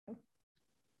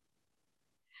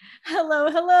Hello,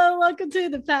 hello. Welcome to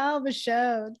the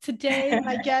Palveshow. Today,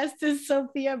 my guest is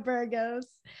Sophia Burgos.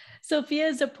 Sophia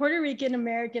is a Puerto Rican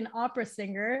American opera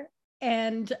singer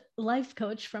and life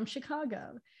coach from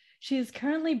Chicago. She is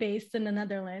currently based in the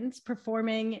Netherlands,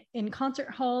 performing in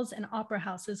concert halls and opera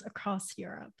houses across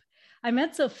Europe. I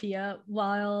met Sophia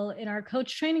while in our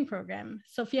coach training program.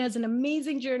 Sophia has an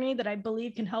amazing journey that I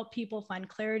believe can help people find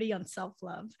clarity on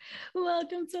self-love.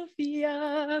 Welcome,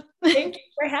 Sophia. Thank you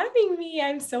for having me.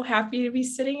 I'm so happy to be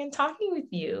sitting and talking with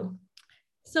you.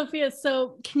 Sophia,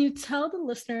 so can you tell the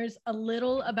listeners a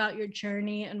little about your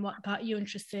journey and what got you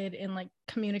interested in like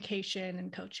communication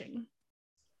and coaching?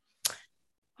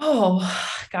 Oh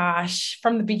gosh,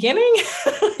 from the beginning,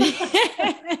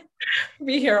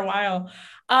 be here a while.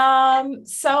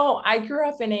 So I grew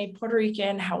up in a Puerto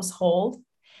Rican household.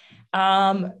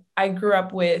 I grew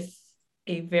up with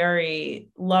a very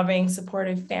loving,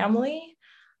 supportive family.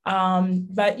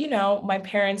 But my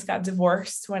parents got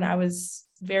divorced when I was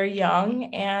very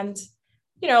young, and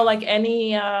like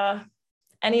any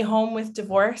home with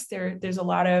divorce, there's a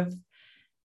lot of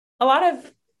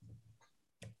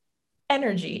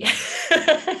energy.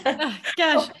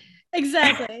 Gosh,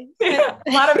 exactly. A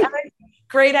lot of energy,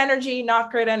 great energy,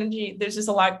 not great energy. There's just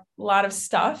a lot of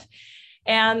stuff.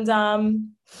 And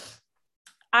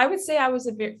I would say I was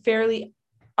a fairly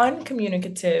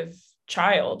uncommunicative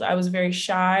child. I was very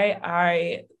shy.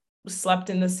 I slept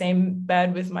in the same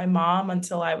bed with my mom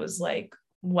until I was like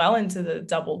well into the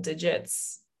double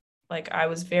digits. Like I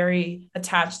was very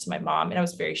attached to my mom and I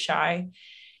was very shy.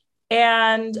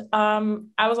 And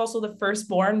I was also the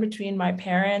firstborn between my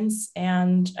parents.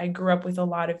 And I grew up with a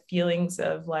lot of feelings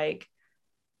of like,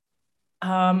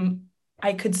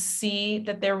 I could see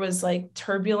that there was like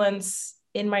turbulence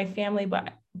in my family,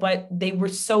 but they were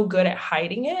so good at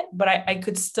hiding it, but I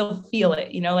could still feel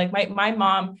it, like my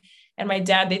mom and my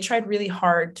dad, they tried really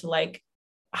hard to like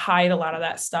hide a lot of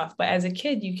that stuff. But as a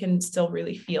kid, you can still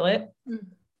really feel it. Mm.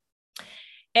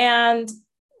 And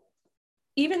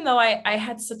even though I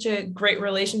had such a great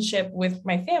relationship with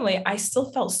my family, I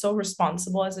still felt so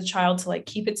responsible as a child to like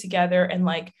keep it together and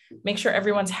like make sure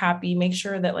everyone's happy, make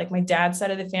sure that like my dad's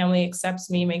side of the family accepts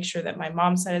me, make sure that my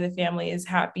mom's side of the family is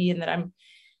happy and that I'm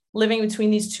living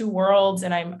between these two worlds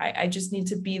and I just need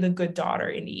to be the good daughter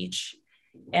in each.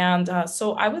 And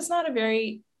so I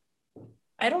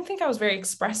don't think I was very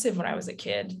expressive when I was a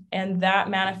kid. And that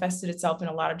manifested itself in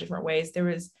a lot of different ways. There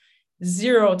was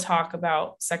zero talk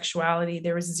about sexuality.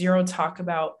 There was zero talk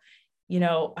about,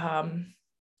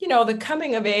 the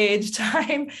coming of age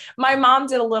time. My mom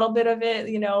did a little bit of it,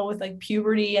 with like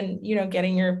puberty and,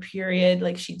 getting your period.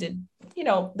 Like she did,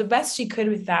 the best she could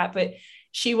with that. But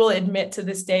she will admit to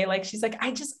this day, like, she's like,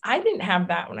 I didn't have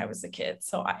that when I was a kid.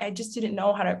 So I just didn't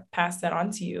know how to pass that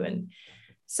on to you. And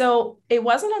so it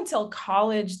wasn't until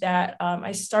college that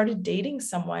I started dating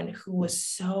someone who was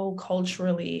so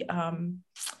culturally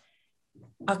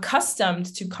accustomed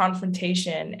to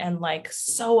confrontation and like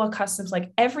so accustomed,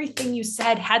 like everything you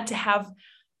said had to have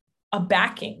a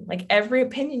backing, like every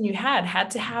opinion you had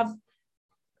to have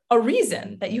a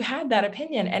reason that you had that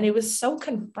opinion. And it was so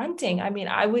confronting. I mean,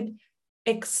 I would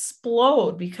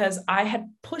explode because I had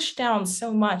pushed down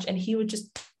so much and he would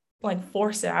just like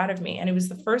force it out of me. And it was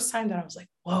the first time that I was like,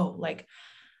 whoa, like,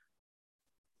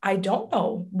 I don't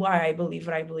know why I believe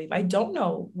what I believe. I don't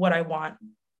know what I want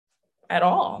at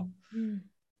all. Mm.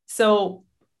 So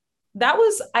that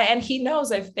was, and he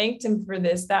knows I've thanked him for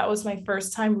this. That was my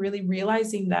first time really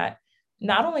realizing that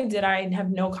not only did I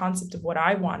have no concept of what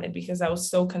I wanted because I was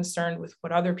so concerned with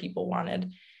what other people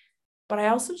wanted, but I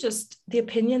also just, the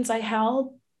opinions I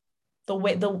held, the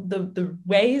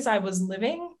ways I was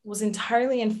living was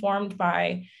entirely informed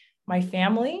by my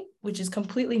family, which is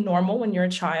completely normal when you're a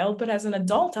child. But as an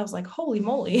adult, I was like, holy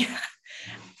moly,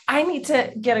 I need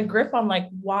to get a grip on like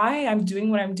why I'm doing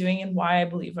what I'm doing and why I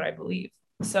believe what I believe.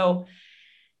 So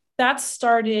that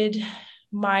started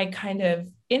my kind of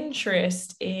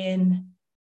interest in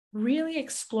really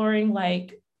exploring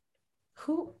like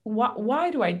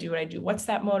why do I do what I do? What's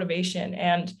that motivation?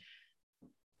 And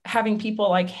having people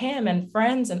like him and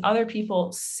friends and other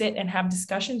people sit and have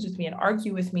discussions with me and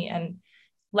argue with me and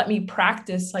let me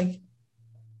practice like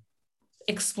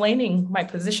explaining my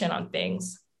position on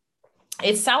things.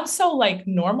 It sounds so like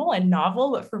normal and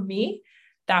novel, but for me,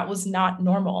 that was not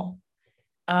normal.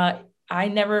 I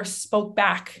never spoke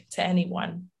back to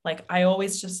anyone. Like I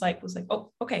always just like was like,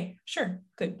 oh, okay, sure,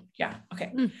 good, yeah,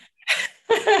 okay. Mm.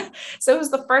 So it was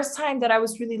the first time that I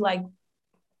was really like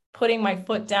putting my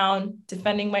foot down,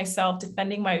 defending myself,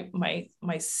 defending my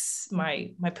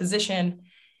position,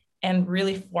 and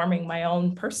really forming my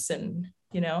own person.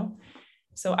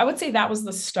 So I would say that was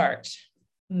the start.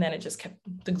 And then it just kept.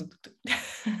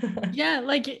 Yeah,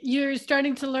 like you're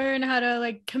starting to learn how to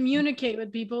like communicate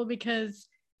with people, because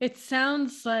it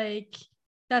sounds like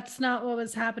that's not what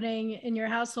was happening in your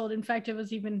household. In fact, it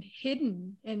was even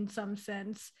hidden in some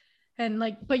sense. And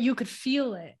like, but you could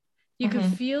feel it. You could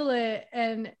feel it.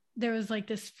 And there was like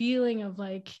this feeling of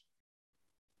like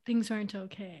things aren't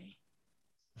okay.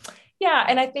 Yeah.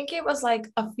 And I think it was like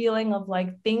a feeling of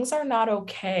like things are not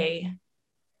okay.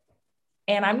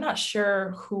 And I'm not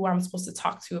sure who I'm supposed to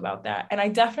talk to about that. And I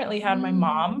definitely had my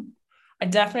mom.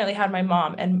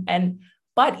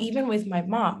 But even with my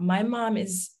mom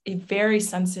is a very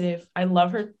sensitive. I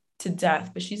love her to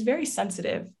death, but she's very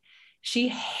sensitive. She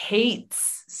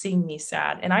hates seeing me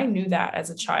sad. And I knew that as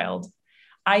a child.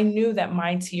 I knew that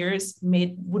my tears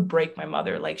would break my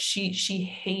mother. Like she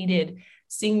hated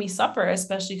seeing me suffer,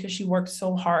 especially because she worked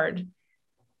so hard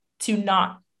to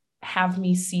not have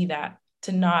me see that,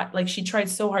 to not, like, she tried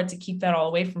so hard to keep that all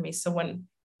away from me. So when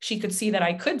she could see that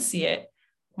I could see it,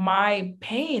 my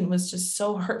pain was just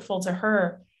so hurtful to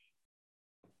her.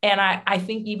 And I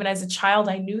think even as a child,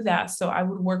 I knew that. So I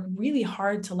would work really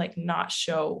hard to like not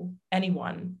show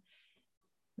anyone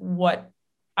what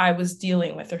I was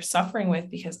dealing with or suffering with,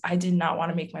 because I did not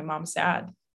want to make my mom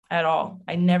sad at all.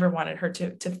 I never wanted her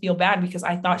to feel bad, because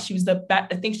I thought she was the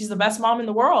best. I think she's the best mom in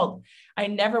the world. I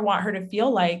never want her to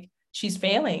feel like she's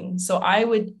failing. So I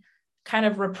would kind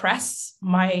of repress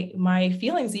my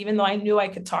feelings, even though I knew I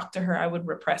could talk to her. I would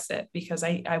repress it because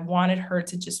I wanted her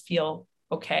to just feel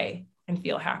okay and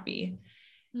feel happy.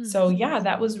 So yeah,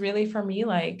 that was really for me,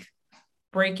 like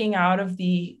breaking out of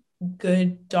the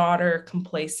good daughter,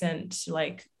 complacent,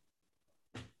 like,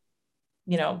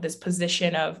 you know, this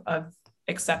position of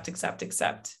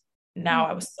accept. Now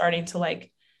I was starting to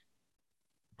like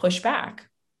push back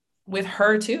with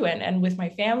her too, and with my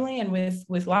family, and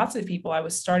with lots of people. I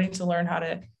was starting to learn how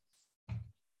to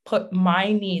put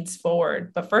my needs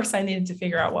forward, but first I needed to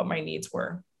figure out what my needs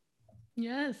were.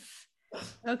 Yes.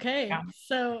 Okay. Yeah.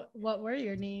 So what were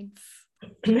your needs?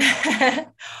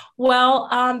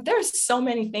 Well, there's so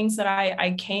many things that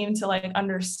I came to like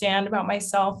understand about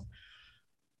myself.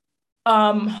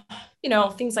 You know,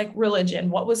 things like religion.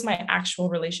 What was my actual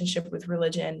relationship with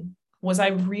religion? Was I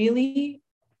really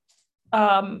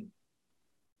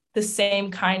the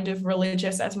same kind of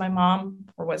religious as my mom,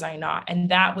 or was I not? And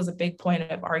that was a big point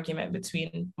of argument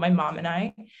between my mom and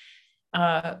I.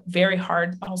 Very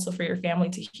hard also for your family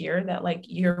to hear that like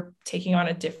you're taking on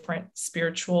a different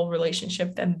spiritual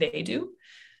relationship than they do.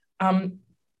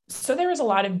 So there was a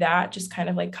lot of that, just kind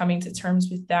of like coming to terms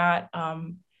with that.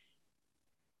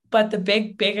 But the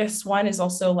biggest one is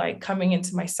also like coming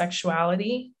into my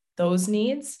sexuality, those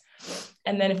needs.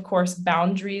 And then of course,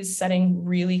 boundaries, setting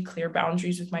really clear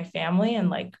boundaries with my family, and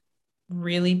like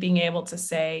really being able to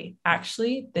say,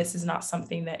 actually, this is not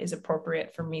something that is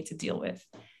appropriate for me to deal with.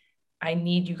 I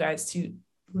need you guys to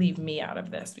leave me out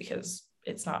of this because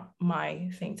it's not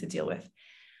my thing to deal with.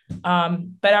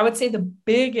 But I would say the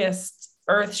biggest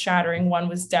earth-shattering one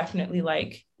was definitely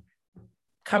like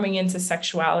coming into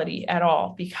sexuality at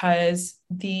all, because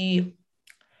the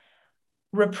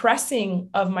repressing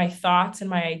of my thoughts and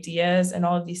my ideas and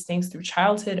all of these things through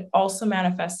childhood also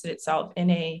manifested itself in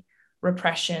a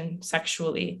repression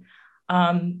sexually.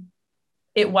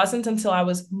 It wasn't until I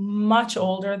was much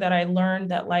older that I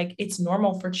learned that like it's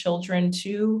normal for children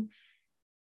to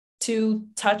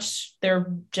touch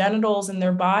their genitals and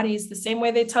their bodies the same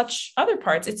way they touch other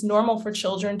parts. It's normal for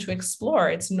children to explore.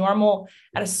 It's normal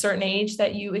at a certain age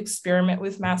that you experiment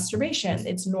with masturbation.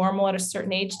 It's normal at a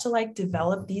certain age to like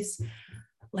develop these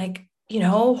like, you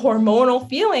know, hormonal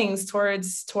feelings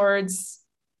towards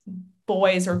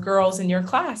boys or girls in your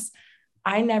class.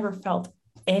 I never felt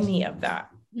any of that.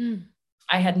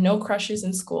 I had no crushes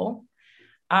in school.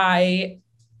 I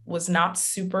was not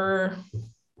super,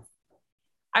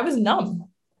 I was numb.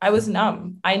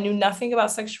 I knew nothing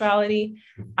about sexuality.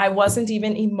 I wasn't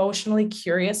even emotionally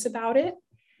curious about it.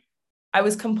 I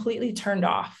was completely turned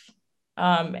off.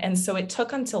 And so it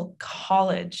took until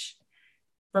college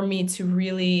for me to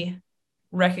really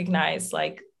recognize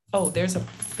like, oh, there's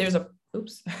a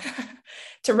oops,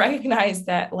 to recognize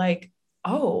that like,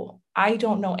 oh, I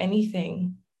don't know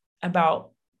anything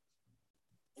about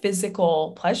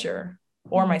physical pleasure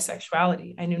or my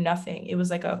sexuality. I knew nothing. It was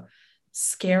like a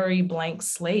scary blank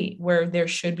slate where there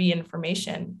should be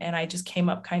information, and I just came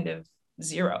up kind of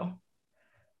zero.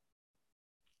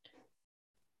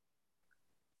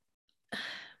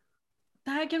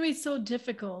 That can be so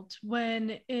difficult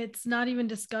when it's not even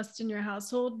discussed in your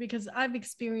household, because I've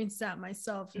experienced that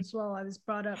myself as well. I was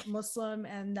brought up Muslim,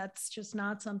 and that's just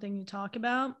not something you talk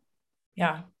about.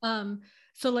 Yeah.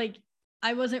 So like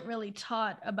I wasn't really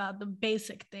taught about the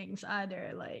basic things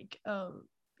either. Like, oh,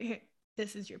 here,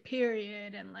 this is your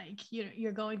period, and like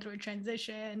you're going through a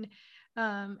transition.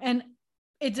 And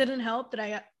it didn't help that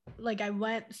I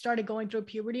started going through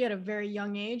puberty at a very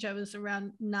young age. I was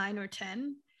around 9 or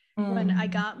 10 when I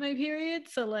got my period.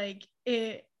 So like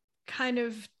it kind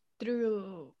of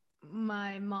threw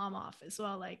my mom off as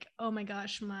well. Like, oh my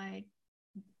gosh, my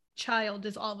child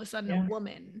is all of a sudden a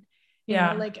woman. You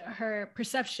know, like her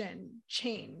perception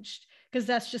changed because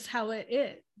that's just how it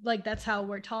is. Like that's how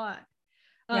we're taught.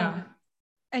 And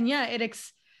yeah,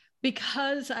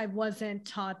 because I wasn't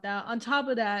taught that. On top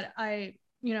of that,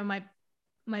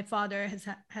 my father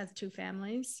has two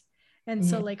families. And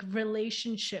so like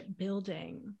relationship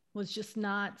building was just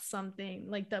not something,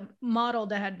 like the model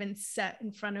that had been set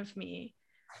in front of me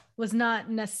was not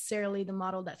necessarily the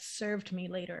model that served me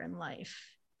later in life.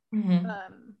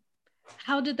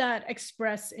 How did that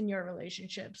express in your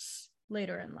relationships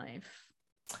later in life?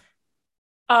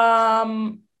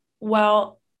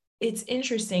 Well, it's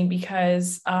interesting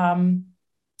because I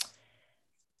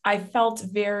felt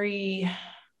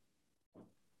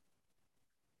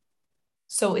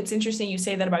so it's interesting you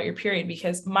say that about your period,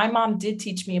 because my mom did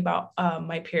teach me about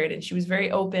my period, and she was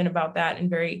very open about that and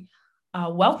very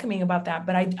welcoming about that.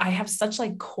 But I have such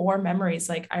like core memories.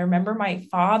 Like I remember my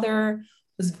father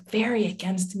was very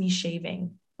against me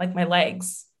shaving like my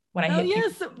legs when I hit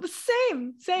puberty.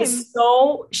 Same.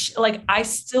 So like I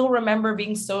still remember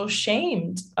being so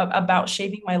shamed about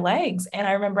shaving my legs. And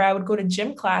I remember I would go to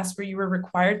gym class where you were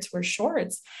required to wear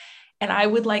shorts, and I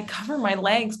would like cover my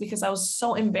legs because I was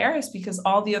so embarrassed because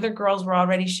all the other girls were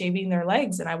already shaving their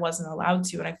legs and I wasn't allowed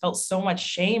to. And I felt so much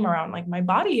shame around like my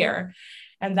body hair.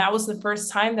 And that was the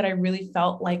first time that I really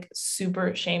felt like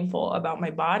super shameful about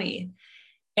my body.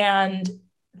 And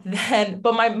then,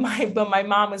 but my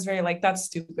mom was very like, that's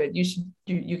stupid.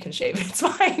 You can shave. It's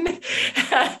fine.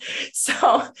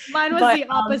 So mine was the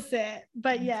opposite,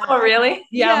 but yeah. Oh, really?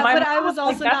 Yeah. But I was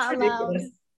also like, not allowed.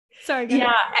 Ridiculous. Sorry.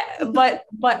 Yeah. but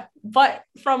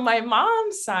from my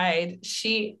mom's side,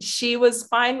 she was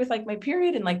fine with like my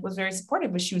period and like was very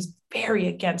supportive, but she was very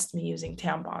against me using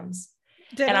tampons.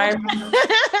 And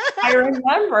I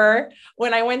remember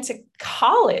when I went to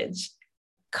college,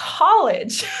 when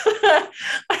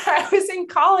I was in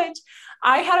college,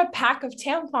 I had a pack of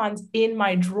tampons in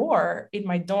my drawer in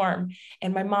my dorm,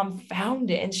 and my mom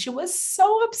found it and she was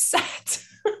so upset.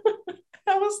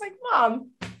 I was like, Mom,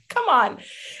 come on.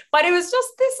 But it was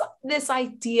just this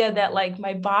idea that like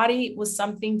my body was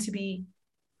something to be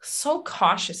so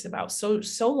cautious about. So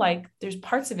like there's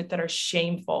parts of it that are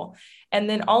shameful. And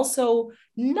then also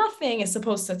nothing is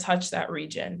supposed to touch that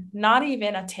region, not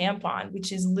even a tampon,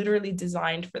 which is literally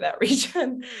designed for that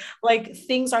region. Like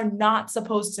things are not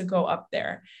supposed to go up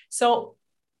there. So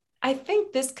I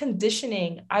think this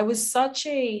conditioning, I was such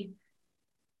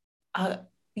I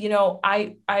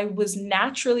was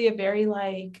naturally a very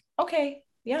like, okay,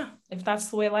 yeah, if that's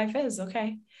the way life is,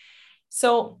 okay.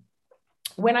 So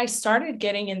when I started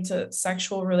getting into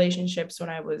sexual relationships when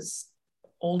I was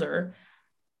older,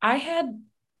 I had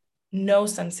no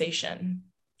sensation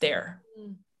there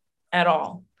at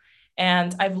all.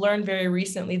 And I've learned very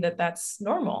recently that that's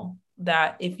normal,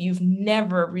 that if you've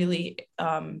never really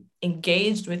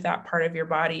engaged with that part of your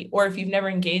body, or if you've never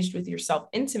engaged with yourself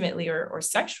intimately or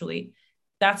sexually,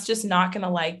 that's just not going to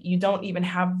like, you don't even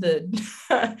have the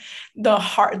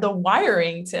the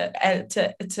wiring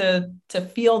to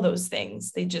feel those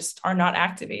things. They just are not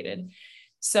activated.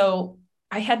 So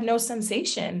I had no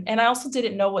sensation. And I also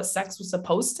didn't know what sex was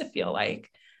supposed to feel like.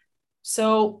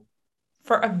 So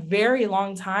for a very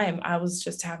long time, I was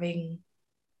just having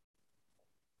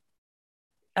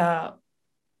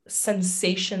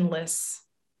sensationless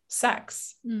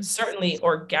sex, certainly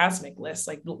orgasmicless,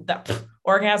 like that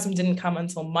orgasm didn't come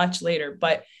until much later,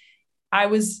 but I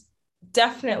was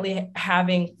definitely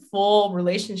having full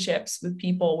relationships with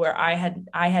people where I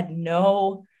had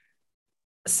no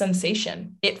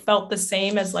sensation. It felt the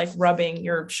same as like rubbing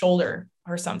your shoulder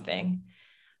or something.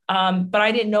 But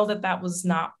I didn't know that was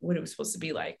not what it was supposed to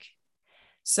be like.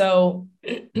 So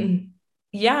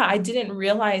yeah, I didn't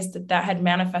realize that had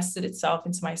manifested itself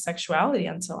into my sexuality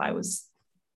until I was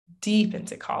deep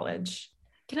into college.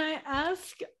 Can I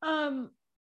ask,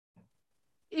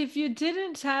 if you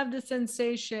didn't have the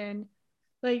sensation,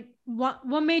 like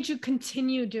what made you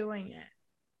continue doing it?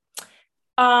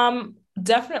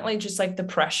 Definitely just like the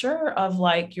pressure of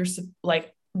like,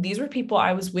 these were people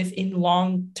I was with in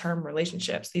long-term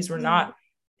relationships. These were not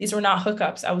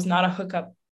hookups. I was not a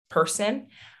hookup person.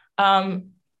 I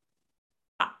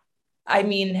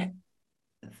mean,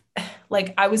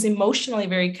 like I was emotionally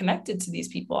very connected to these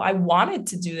people. I wanted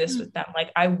to do this with them.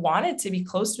 Like I wanted to be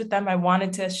close with them. I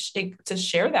wanted to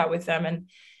share that with them. And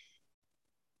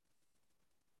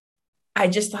I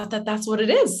just thought that that's what it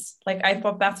is. Like, I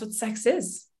thought that's what sex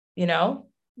is, you know?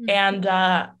 And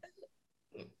I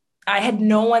had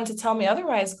no one to tell me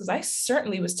otherwise, because I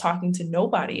certainly was talking to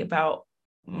nobody about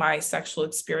my sexual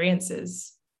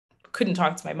experiences. Couldn't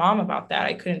talk to my mom about that.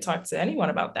 I couldn't talk to anyone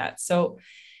about that. So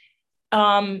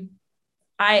I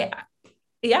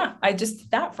just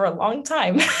did that for a long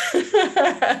time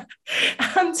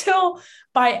until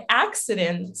by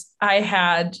accident I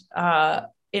had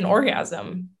an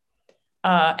orgasm.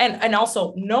 And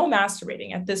also no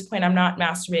masturbating. At this point, I'm not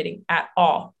masturbating at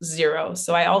all, zero.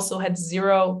 So I also had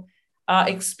zero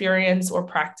experience or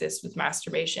practice with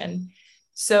masturbation.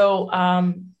 So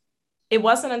it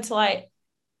wasn't until I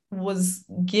was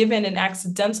given an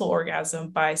accidental orgasm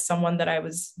by someone that I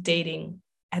was dating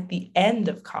at the end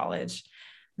of college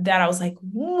that I was like,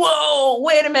 whoa,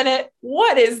 wait a minute,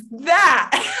 what is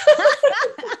that?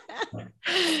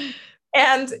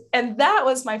 And that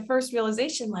was my first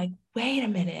realization, like, wait a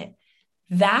minute,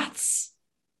 that's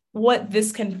what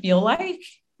this can feel like.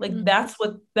 Like, that's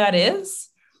what that is.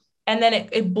 And then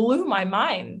it blew my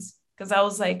mind, because I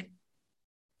was like,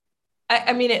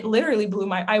 I mean, it literally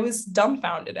I was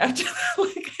dumbfounded after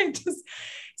that.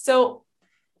 So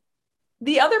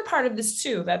the other part of this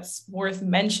too, that's worth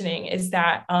mentioning, is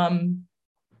that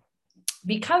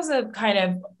because of kind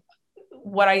of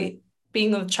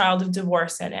being the child of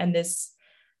divorce and this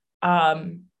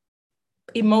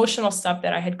emotional stuff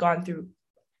that I had gone through,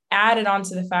 added on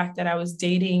to the fact that I was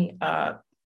dating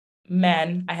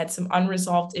men. I had some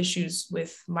unresolved issues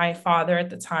with my father at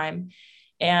the time.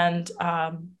 And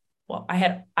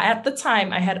at the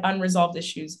time I had unresolved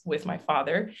issues with my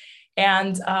father.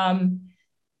 And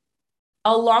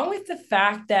along with the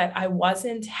fact that I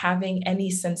wasn't having any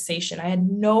sensation, I had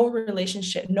no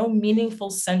relationship, no meaningful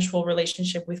sensual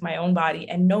relationship with my own body,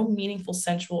 and no meaningful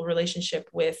sensual relationship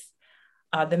with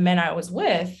the men I was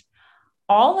with.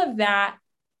 All of that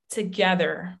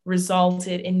together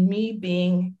resulted in me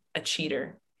being a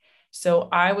cheater. So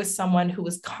I was someone who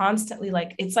was constantly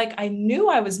like, it's like I knew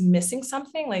I was missing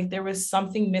something, like there was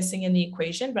something missing in the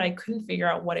equation, but I couldn't figure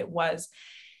out what it was.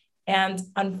 And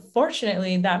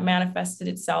unfortunately, that manifested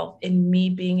itself in me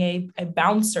being a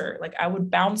bouncer. Like I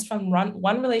would bounce from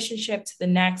one relationship to the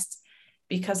next,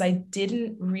 because I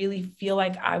didn't really feel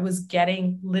like I was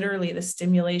getting literally the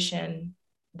stimulation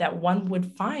that one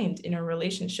would find in a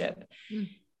relationship.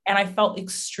 And I felt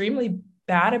extremely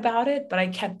bad about it, but I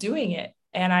kept doing it.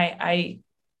 And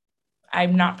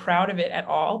I'm not proud of it at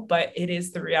all, but it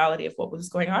is the reality of what was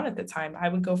going on at the time. I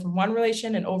would go from one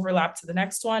relation and overlap to the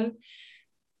next one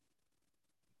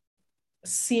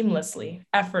seamlessly,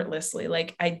 effortlessly.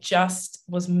 Like I just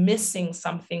was missing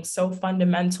something so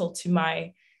fundamental to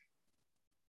my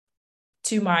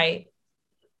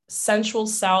sensual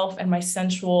self and my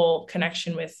sensual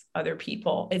connection with other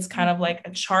people. It's kind of like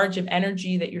a charge of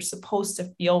energy that you're supposed to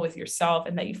feel with yourself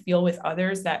and that you feel with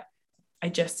others that I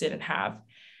just didn't have.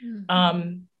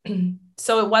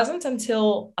 So it wasn't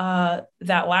until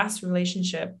that last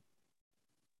relationship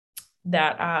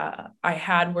that I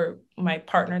had, where my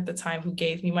partner at the time, who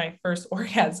gave me my first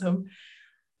orgasm,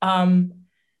 I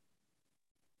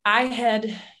had,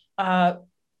 is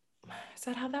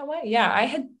that how that went? Yeah,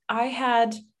 I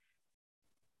had,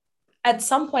 at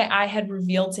some point I had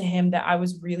revealed to him that I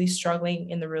was really struggling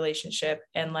in the relationship,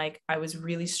 and like I was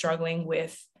really struggling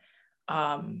with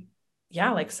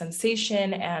like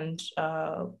sensation and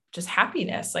just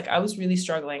happiness. Like I was really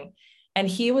struggling. And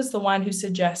he was the one who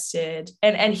suggested,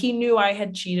 and he knew I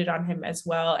had cheated on him as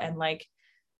well. And like,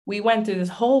 we went through this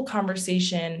whole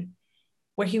conversation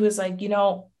where he was like,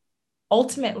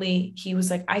 ultimately he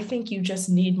was like, I think you just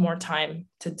need more time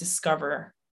to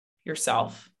discover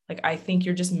yourself. Like, I think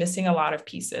you're just missing a lot of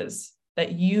pieces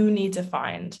that you need to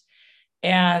find.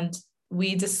 And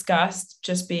we discussed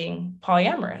just being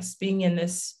polyamorous, being in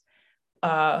this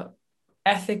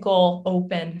ethical,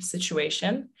 open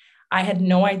situation. I had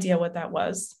no idea what that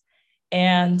was.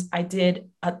 And I did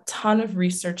a ton of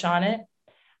research on it.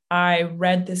 I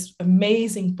read this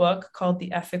amazing book called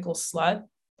The Ethical Slut,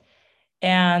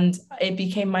 and it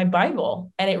became my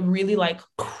Bible. And it really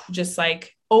just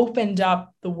opened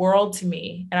up the world to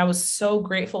me. And I was so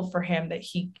grateful for him that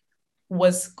he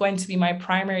was going to be my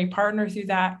primary partner through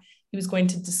that. He was going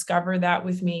to discover that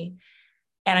with me.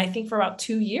 And I think for about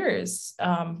 2 years,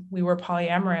 we were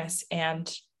polyamorous,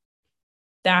 and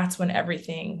that's when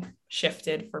everything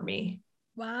shifted for me.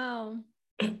 Wow.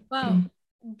 Wow.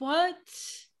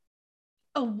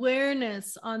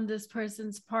 awareness on this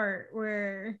person's part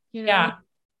where, Yeah.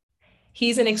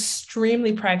 He's an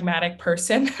extremely pragmatic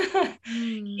person.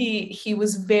 He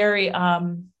was very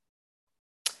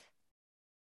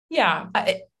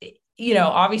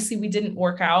obviously we didn't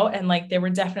work out, and like there were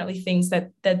definitely things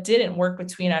that didn't work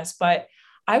between us, but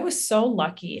I was so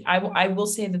lucky. I will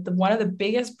say that one of the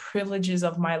biggest privileges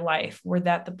of my life were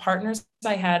that the partners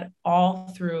I had all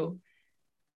through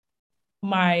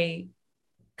my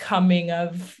coming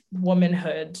of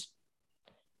womanhood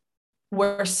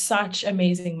were such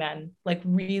amazing men, like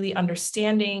really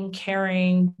understanding,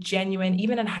 caring, genuine.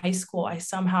 Even in high school, I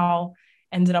somehow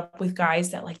ended up with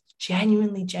guys that like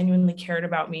genuinely cared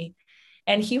about me.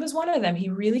 And he was one of them. He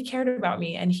really cared about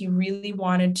me, and he really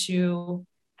wanted to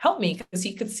help me because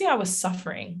he could see I was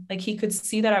suffering. Like he could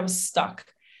see that I was stuck.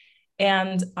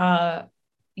 And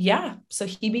so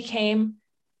he became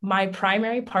my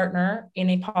primary partner in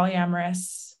a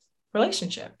polyamorous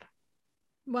relationship.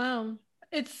 Wow.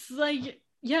 It's like,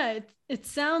 yeah, it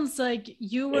sounds like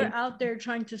you were out there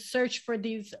trying to search for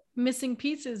these missing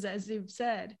pieces, as you've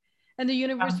said. And the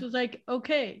universe was like,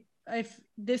 okay, if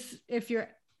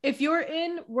you're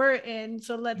in, we're in.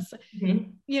 So let's,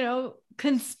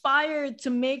 conspire to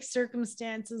make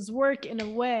circumstances work in a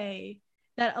way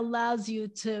that allows you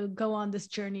to go on this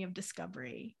journey of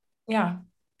discovery. Yeah.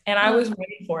 And I was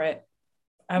ready for it.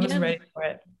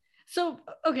 So,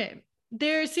 okay,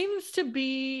 there seems to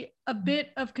be a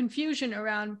bit of confusion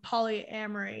around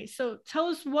polyamory. So tell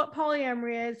us what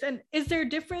polyamory is, and is there a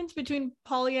difference between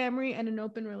polyamory and an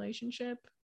open relationship?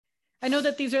 I know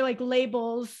that these are like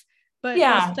labels, but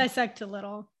let's dissect a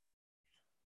little.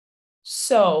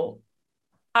 So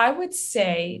I would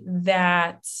say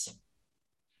that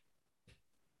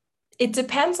it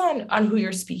depends on who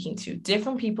you're speaking to.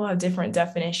 Different people have different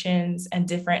definitions and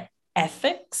different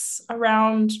ethics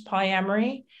around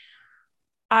polyamory.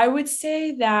 I would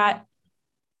say that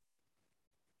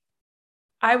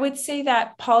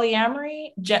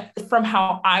polyamory, from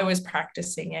how I was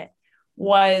practicing it,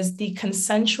 was the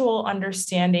consensual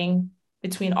understanding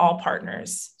between all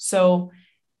partners. So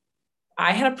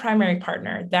I had a primary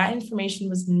partner. That information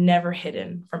was never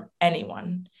hidden from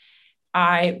anyone.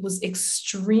 I was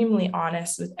extremely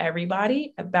honest with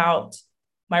everybody about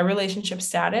my relationship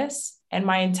status and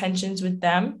my intentions with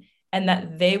them, and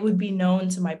that they would be known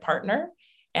to my partner,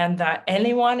 and that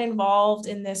anyone involved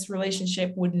in this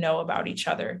relationship would know about each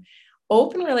other.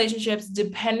 Open relationships,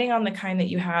 depending on the kind that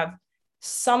you have,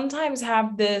 sometimes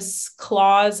have this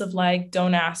clause of like,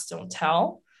 don't ask, don't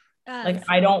tell. Like,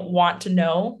 I don't want to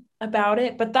know about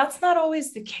it, but that's not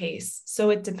always the case. So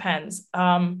it depends.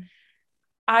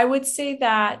 I would say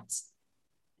that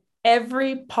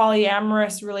every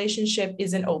polyamorous relationship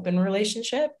is an open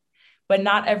relationship, but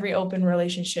not every open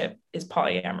relationship is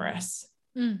polyamorous.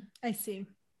 I see.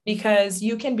 Because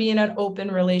you can be in an open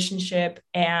relationship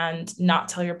and not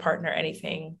tell your partner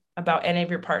anything about any of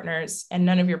your partners, and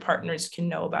none of your partners can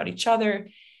know about each other.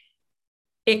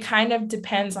 It kind of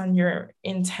depends on your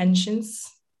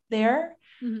intentions there.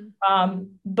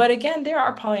 But again, there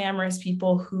are polyamorous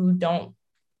people who don't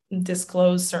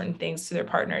disclose certain things to their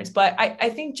partners. But I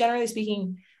think generally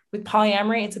speaking, with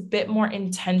polyamory, it's a bit more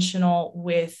intentional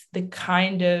with the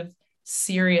kind of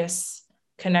serious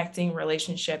connecting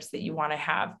relationships that you want to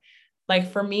have.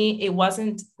 Like for me, it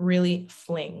wasn't really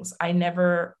flings. I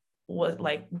never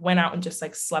went out and just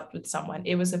like slept with someone.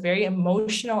 It was a very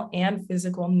emotional and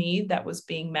physical need that was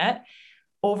being met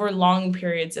over long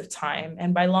periods of time.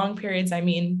 And by long periods, I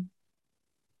mean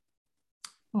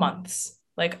months.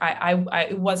 Like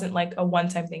it wasn't like a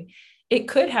one-time thing. It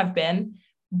could have been,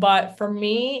 but for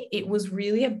me, it was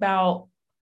really about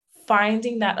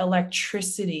finding that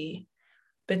electricity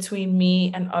between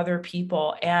me and other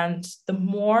people. And the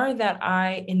more that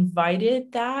I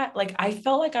invited that, like I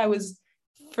felt like I was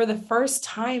for the first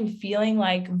time feeling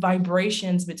like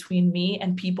vibrations between me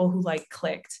and people who like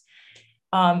clicked.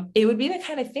 It would be the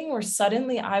kind of thing where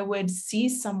suddenly I would see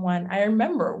someone. I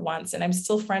remember once, and I'm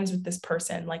still friends with this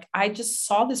person. Like I just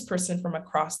saw this person from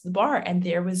across the bar, and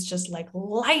there was just like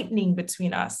lightning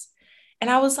between us. And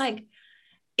I was like,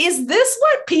 is this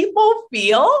what people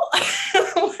feel?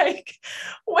 Like,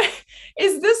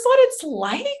 is this what it's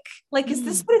like? Like, is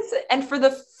this what it's, and for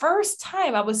the first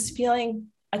time, I was feeling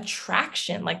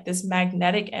attraction, like this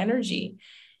magnetic energy.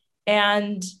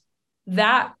 And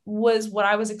that was what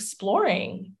I was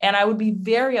exploring. And I would be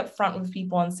very upfront with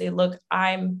people and say, look,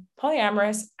 I'm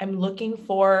polyamorous.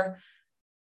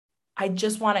 I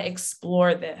just want to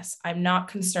explore this. I'm not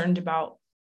concerned about,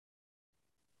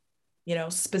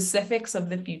 specifics of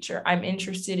the future. I'm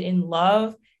interested in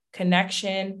love,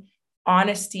 connection,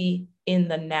 honesty in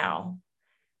the now.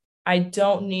 I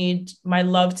don't need my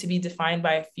love to be defined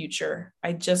by a future.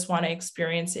 I just want to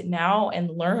experience it now and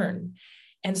learn.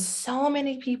 And so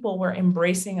many people were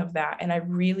embracing of that. And I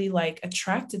really like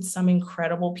attracted some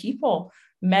incredible people,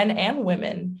 men and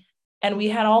women. And we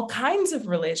had all kinds of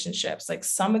relationships. Like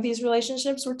some of these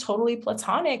relationships were totally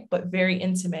platonic, but very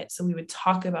intimate. So we would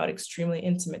talk about extremely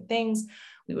intimate things.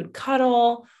 We would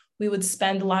cuddle. We would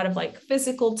spend a lot of like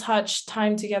physical touch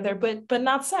time together, but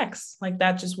not sex. Like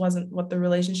that just wasn't what the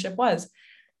relationship was.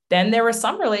 Then there were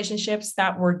some relationships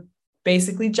that were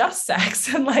basically just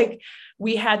sex. And like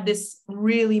we had this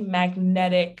really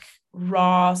magnetic,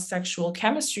 raw sexual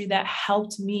chemistry that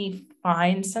helped me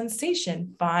find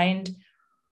sensation, find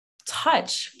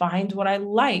touch, find what I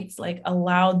liked, like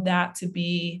allowed that to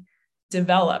be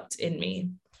developed in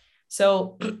me.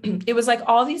 So it was like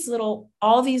all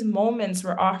these moments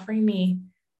were offering me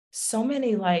so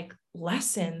many like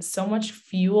lessons, so much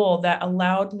fuel that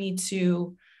allowed me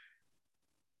to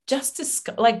just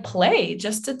play,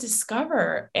 just to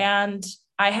discover. And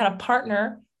I had a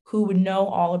partner who would know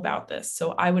all about this.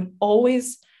 So I would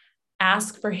always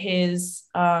ask for his,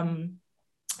 and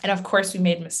of course we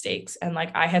made mistakes, and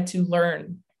like I had to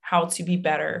learn how to be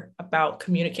better about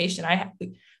communication.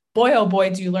 Boy, oh boy,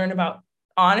 do you learn about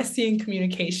honesty and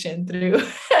communication through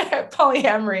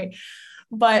polyamory.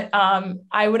 But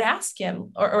I would ask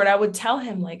him, or I would tell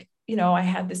him, like, I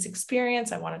had this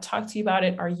experience. I want to talk to you about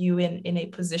it. Are you in a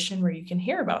position where you can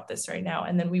hear about this right now?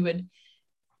 And then we would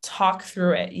talk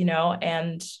through it,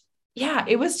 and yeah,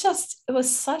 it was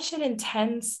such an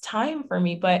intense time for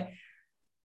me, but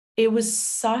it was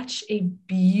such a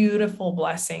beautiful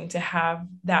blessing to have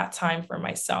that time for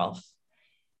myself.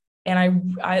 And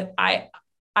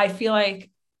I feel like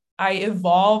I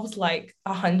evolved like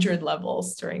 100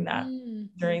 levels during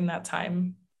that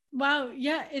time. Wow.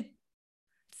 Yeah. It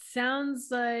sounds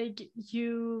like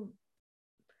you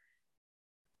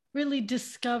really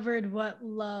discovered what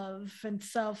love and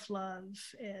self-love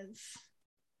is.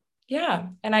 Yeah.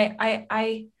 And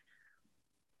I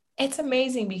it's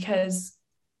amazing because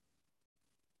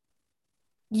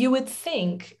you would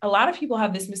think a lot of people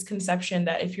have this misconception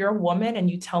that if you're a woman and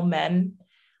you tell men,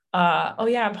 oh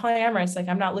yeah, I'm polyamorous, like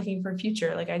I'm not looking for a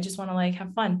future, like I just want to like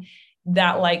have fun,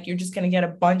 that like you're just going to get a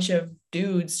bunch of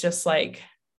dudes just like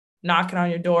knocking on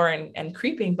your door and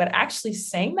creeping. But actually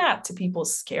saying that to people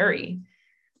is scary.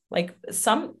 Like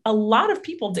a lot of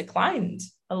people declined.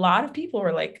 A lot of people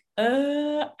were like,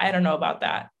 I don't know about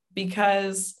that,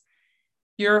 because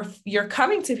you're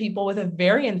coming to people with a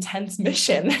very intense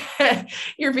mission.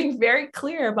 You're being very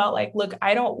clear about like, look,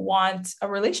 I don't want a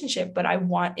relationship, but I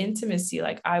want intimacy.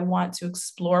 Like I want to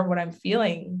explore what I'm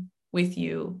feeling with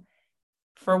you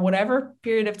for whatever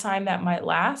period of time that might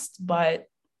last. But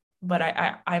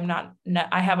I'm not,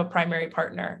 I have a primary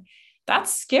partner.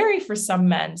 That's scary for some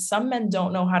men. Some men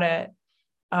don't know how to,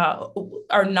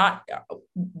 are not,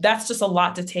 that's just a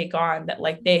lot to take on, that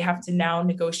like they have to now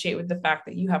negotiate with the fact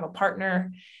that you have a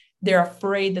partner. They're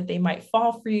afraid that they might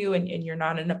fall for you, and you're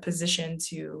not in a position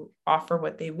to offer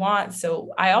what they want.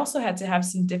 So I also had to have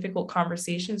some difficult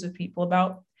conversations with people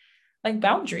about like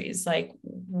boundaries, like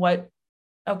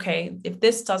okay, if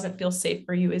this doesn't feel safe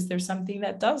for you, is there something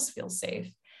that does feel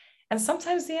safe? And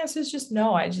sometimes the answer is just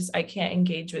no, I can't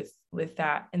engage with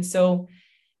that. And so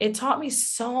it taught me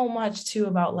so much too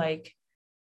about like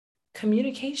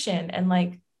communication and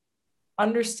like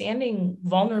understanding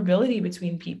vulnerability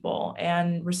between people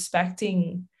and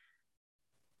respecting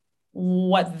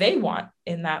what they want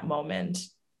in that moment.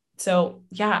 So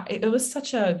yeah, it was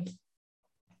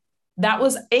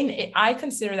I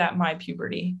consider that my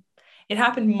puberty. It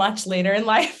happened much later in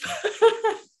life.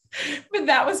 But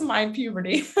that was my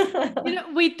puberty.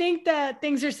 We think that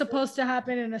things are supposed to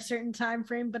happen in a certain time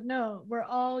frame, but no, we're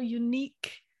all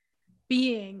unique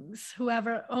beings who have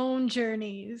our own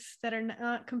journeys that are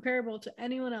not comparable to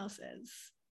anyone else's.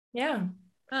 Yeah.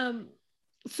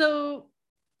 So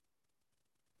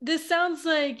this sounds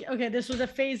like, okay, this was a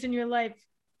phase in your life.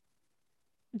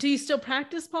 Do you still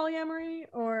practice polyamory,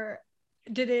 or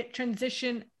did you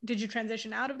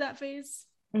transition out of that phase?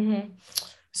 Mm-hmm.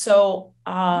 So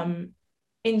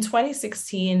in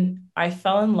 2016, I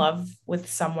fell in love with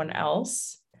someone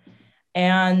else,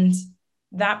 and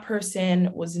that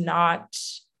person was not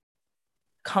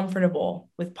comfortable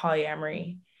with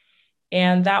polyamory.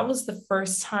 And that was the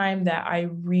first time that I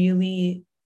really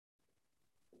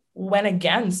went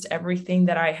against everything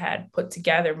that I had put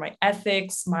together, my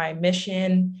ethics, my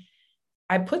mission.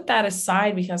 I put that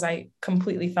aside because I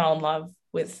completely fell in love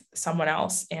with someone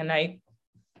else. And I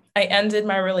ended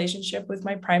my relationship with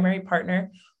my primary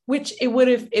partner, which it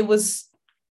was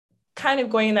kind of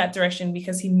going in that direction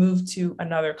because he moved to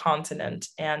another continent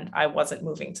and I wasn't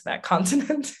moving to that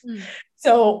continent.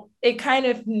 So it kind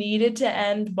of needed to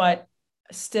end, but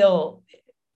still,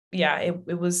 yeah,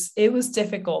 it was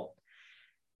difficult.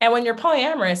 And when you're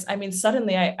polyamorous, I mean,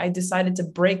 suddenly I decided to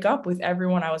break up with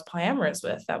everyone I was polyamorous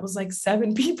with. That was like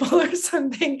 7 people or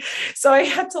something. So I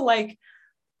had to like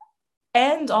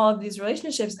end all of these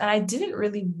relationships, and I didn't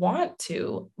really want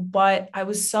to, but I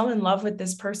was so in love with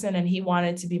this person and he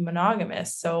wanted to be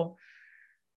monogamous. So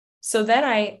then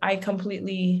I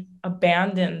completely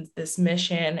abandoned this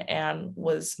mission and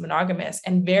was monogamous,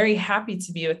 and very happy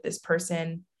to be with this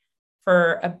person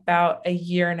for about a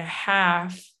year and a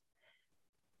half.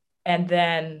 And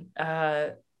then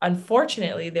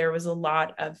unfortunately, there was a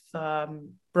lot of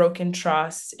broken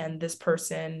trust, and this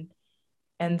person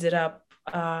ended up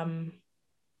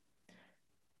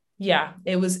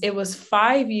it was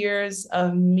 5 years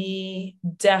of me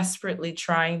desperately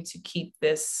trying to keep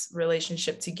this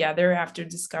relationship together after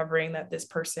discovering that this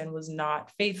person was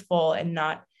not faithful and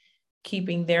not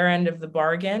keeping their end of the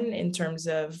bargain in terms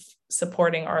of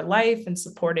supporting our life and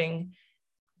supporting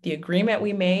the agreement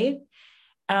we made.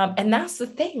 And that's the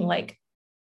thing, like,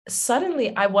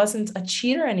 suddenly I wasn't a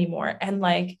cheater anymore. And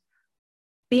like,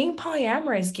 being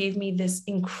polyamorous gave me this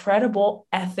incredible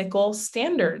ethical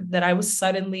standard that I was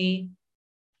suddenly,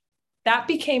 that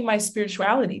became my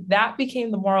spirituality. That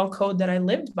became the moral code that I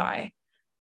lived by.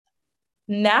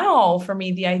 Now, for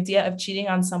me, the idea of cheating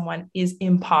on someone is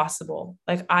impossible.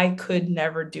 Like, I could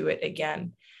never do it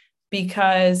again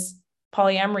because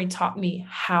polyamory taught me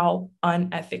how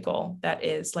unethical that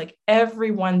is. Like,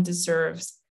 everyone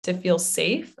deserves to feel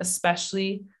safe,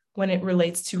 especially when it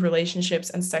relates to relationships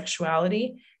and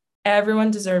sexuality.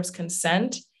 Everyone deserves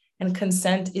consent, and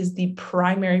consent is the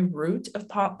primary root of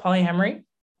polyamory.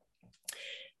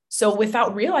 So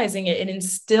without realizing it, it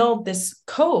instilled this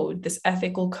code, this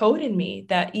ethical code in me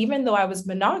that even though I was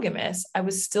monogamous, I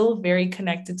was still very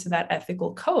connected to that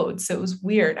ethical code. So it was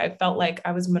weird. I felt like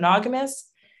I was monogamous,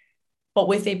 but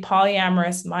with a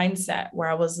polyamorous mindset where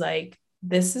I was like,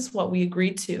 this is what we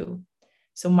agreed to.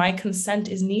 So my consent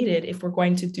is needed if we're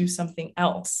going to do something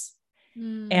else.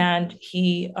 And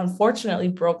he unfortunately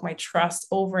broke my trust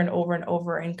over and over and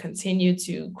over and continued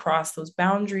to cross those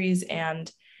boundaries. And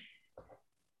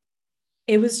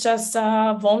it was just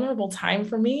a vulnerable time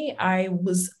for me. I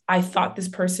thought this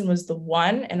person was the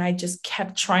one, and I just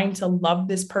kept trying to love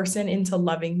this person into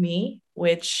loving me,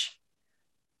 which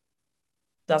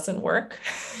doesn't work.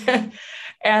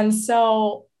 And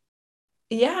so,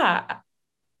 yeah,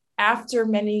 after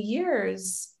many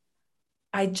years,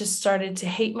 I just started to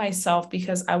hate myself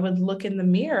because I would look in the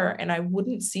mirror and I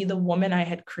wouldn't see the woman I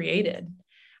had created.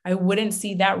 I wouldn't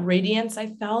see that radiance I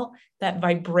felt, that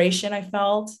vibration I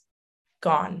felt,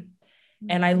 gone.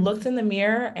 And I looked in the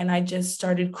mirror and I just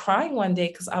started crying one day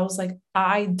because I was like,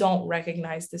 I don't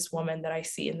recognize this woman that I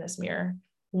see in this mirror.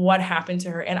 What happened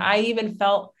to her? And I even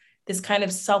felt this kind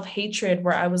of self-hatred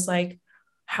where I was like,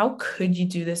 how could you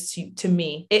do this to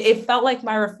me? It felt like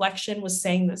my reflection was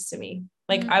saying this to me.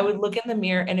 Like, I would look in the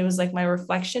mirror and it was like my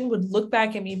reflection would look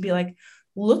back at me and be like,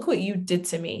 look what you did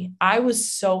to me. I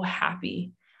was so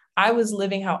happy. I was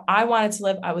living how I wanted to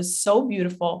live. I was so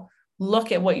beautiful.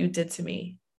 Look at what you did to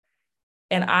me.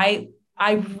 And I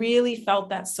really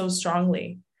felt that so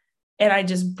strongly. And I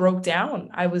just broke down.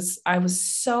 I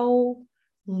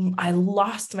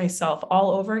lost myself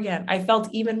all over again. I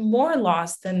felt even more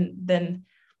lost than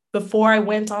before I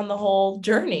went on the whole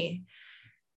journey.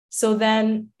 So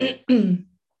then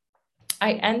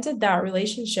I ended that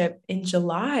relationship in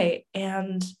July,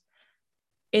 and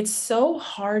it's so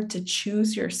hard to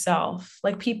choose yourself.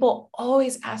 Like, people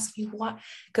always ask me what,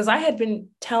 because I had been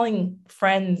telling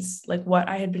friends like what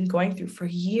I had been going through for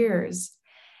years.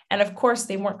 And of course,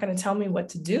 they weren't going to tell me what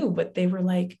to do, but they were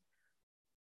like,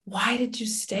 why did you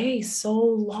stay so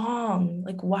long?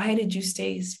 Like, why did you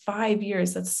stay 5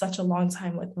 years? That's such a long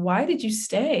time. Like, why did you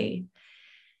stay?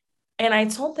 And I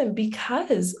told them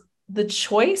because the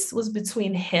choice was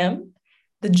between him,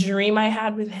 the dream I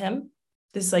had with him,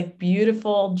 this like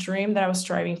beautiful dream that I was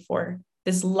striving for,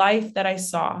 this life that I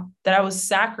saw, that I was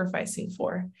sacrificing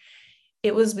for.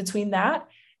 It was between that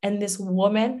and this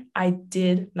woman I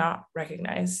did not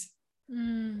recognize.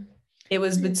 It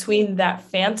was between that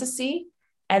fantasy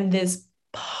and this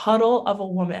puddle of a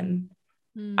woman.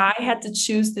 I had to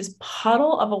choose this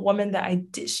puddle of a woman that I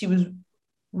did. She was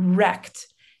wrecked.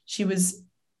 She was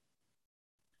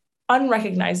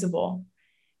unrecognizable.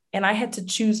 And I had to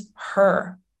choose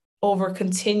her over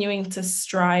continuing to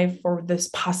strive for this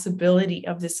possibility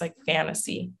of this like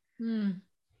fantasy.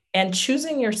 And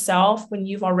choosing yourself when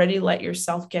you've already let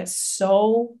yourself get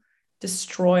so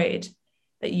destroyed,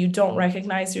 that you don't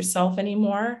recognize yourself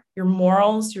anymore, your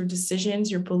morals, your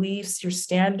decisions, your beliefs, your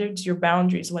standards, your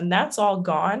boundaries, when that's all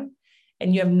gone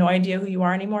and you have no idea who you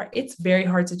are anymore, it's very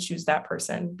hard to choose that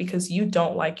person because you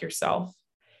don't like yourself.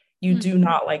 You do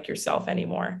not like yourself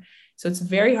anymore. So it's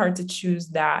very hard to choose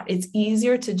that. It's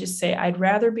easier to just say, I'd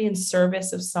rather be in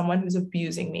service of someone who's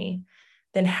abusing me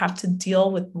than have to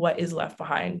deal with what is left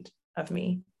behind of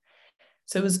me.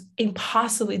 So it was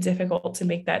impossibly difficult to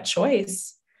make that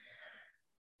choice.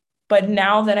 But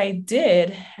now that I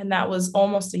did, and that was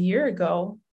almost a year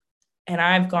ago, and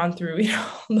I've gone through,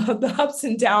 the ups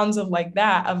and downs of like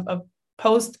that, of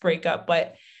post breakup.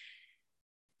 But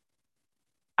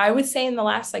I would say in the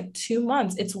last like 2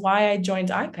 months, it's why I joined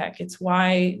IPEC. It's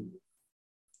why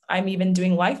I'm even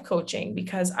doing life coaching,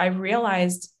 because I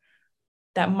realized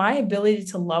that my ability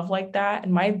to love like that,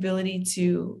 and my ability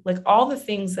to like all the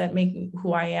things that make me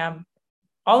who I am,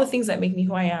 all the things that make me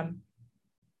who I am,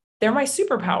 they're my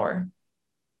superpower.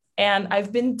 And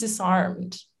I've been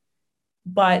disarmed,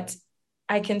 but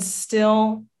I can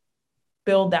still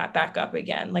build that back up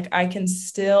again. Like I can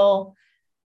still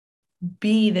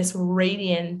be this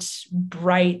radiant,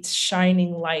 bright,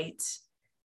 shining light,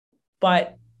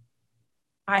 but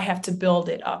I have to build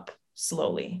it up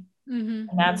slowly. And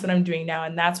that's what I'm doing now.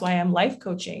 And that's why I'm life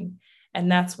coaching. And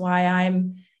that's why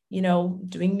I'm,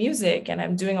 doing music, and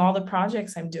I'm doing all the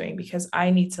projects I'm doing, because I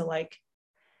need to like,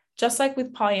 just like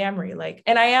with polyamory, like,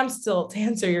 and I am still, to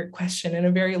answer your question in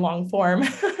a very long form,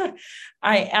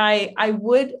 I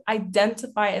would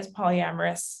identify as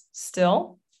polyamorous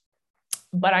still,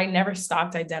 but I never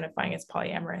stopped identifying as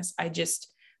polyamorous. I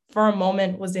just, for a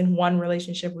moment, was in one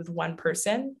relationship with one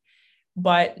person,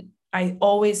 but I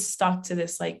always stuck to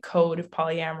this like code of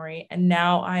polyamory. And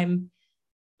now I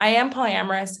am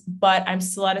polyamorous, but I'm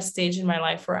still at a stage in my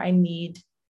life where I need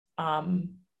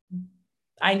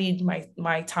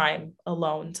my time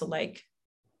alone to like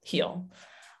heal.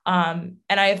 And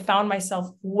I have found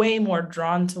myself way more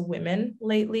drawn to women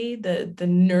lately, the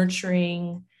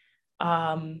nurturing,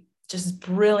 just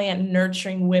brilliant,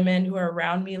 nurturing women who are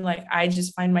around me. Like I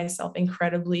just find myself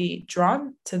incredibly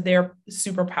drawn to their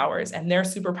superpowers, and their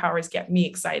superpowers get me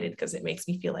excited because it makes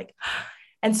me feel like,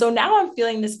 and so now I'm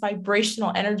feeling this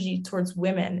vibrational energy towards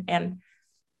women, and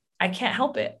I can't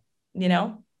help it,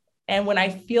 And when I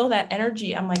feel that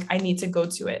energy, I'm like, I need to go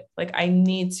to it. Like I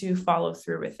need to follow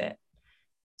through with it.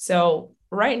 So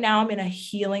right now I'm in a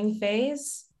healing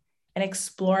phase, an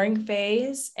exploring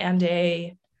phase, and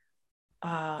a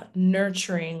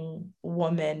nurturing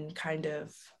woman kind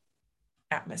of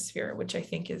atmosphere, which I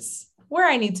think is where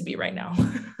I need to be right now.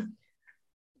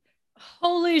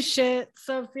 Holy shit,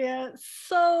 Sophia.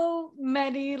 So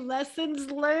many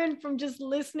lessons learned from just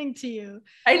listening to you.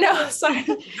 I know. So once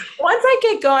I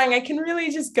get going, I can really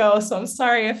just go. So I'm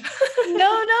sorry if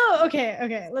No.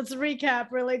 Okay. Let's recap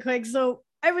really quick. So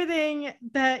everything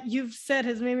that you've said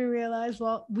has made me realize,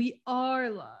 well, we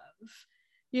are love,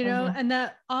 and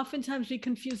that oftentimes we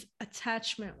confuse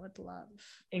attachment with love.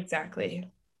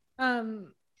 Exactly.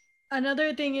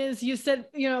 Another thing is you said,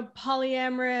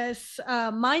 polyamorous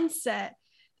mindset.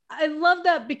 I love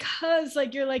that because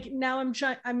like you're like, now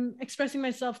I'm expressing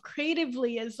myself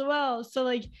creatively as well. So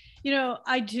like,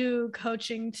 I do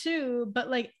coaching too, but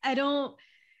like I don't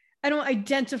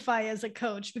identify as a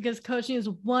coach, because coaching is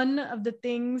one of the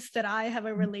things that I have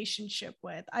a relationship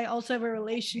with. I also have a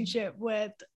relationship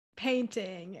with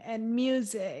painting and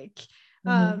music,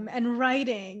 and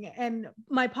writing, and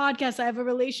my podcast. I have a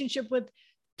relationship with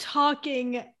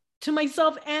talking to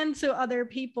myself and to other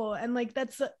people, and like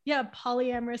that's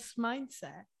polyamorous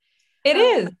mindset. It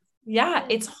is. Yeah,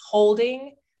 it's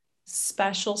holding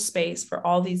special space for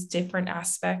all these different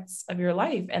aspects of your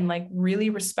life, and like really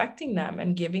respecting them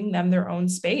and giving them their own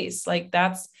space. Like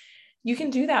you can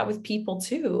do that with people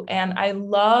too. And I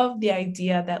love the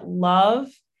idea that love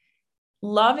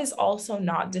is also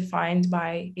not defined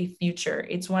by a future.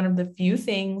 It's one of the few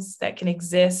things that can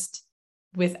exist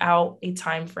without a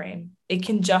time frame. It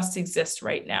can just exist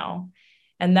right now.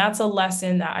 And that's a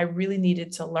lesson that I really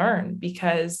needed to learn,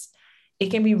 because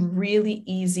it can be really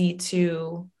easy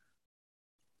to,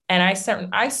 and I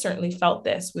certainly felt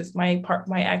this with my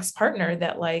ex-partner,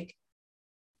 that like,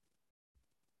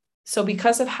 so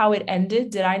because of how it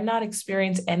ended, did I not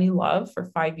experience any love for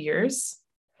 5 years?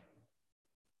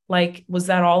 Like, was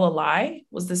that all a lie?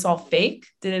 Was this all fake?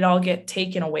 Did it all get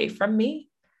taken away from me?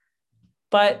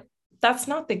 But that's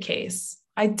not the case.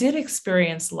 I did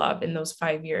experience love in those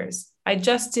 5 years. I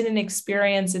just didn't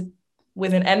experience it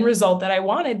with an end result that I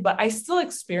wanted, but I still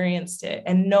experienced it,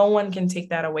 and no one can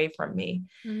take that away from me.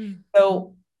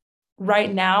 So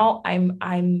right now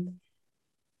I'm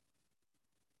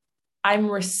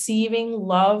I'm receiving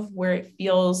love where it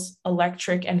feels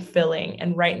electric and filling.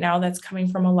 And right now that's coming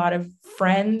from a lot of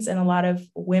friends and a lot of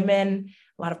women,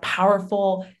 a lot of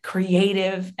powerful,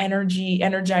 creative,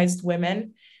 energized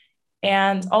women.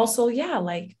 And also, yeah,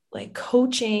 like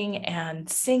coaching and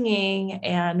singing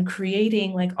and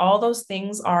creating, like all those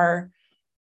things are,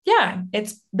 yeah,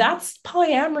 that's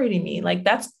polyamory to me. Like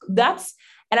that's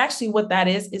and actually what that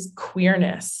is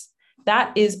queerness.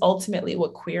 That is ultimately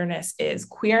what queerness is.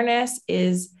 Queerness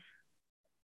is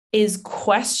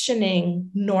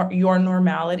questioning your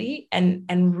normality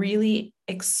and really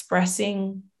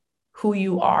expressing who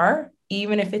you are,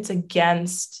 even if it's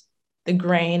against the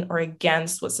grain or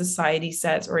against what society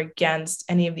says or against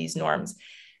any of these norms.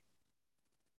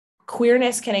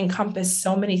 Queerness can encompass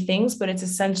so many things, but it's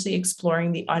essentially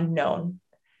exploring the unknown.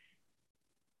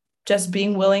 Just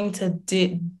being willing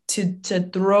to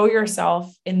throw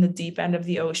yourself in the deep end of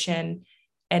the ocean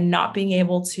and not being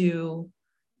able to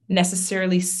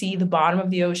necessarily see the bottom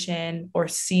of the ocean or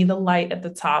see the light at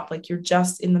the top. Like you're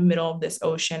just in the middle of this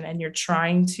ocean and you're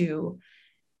trying to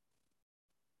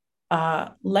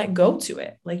let go to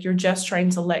it. Like you're just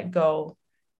trying to let go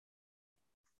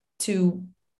to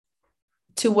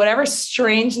whatever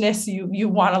strangeness you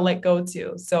want to let go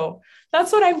to. So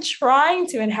that's what I'm trying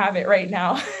to inhabit right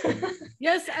now.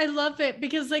 Yes, I love it,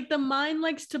 because like the mind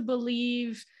likes to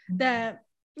believe that,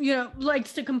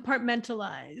 likes to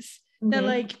compartmentalize that,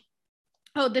 like,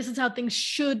 oh, this is how things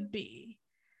should be.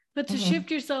 But to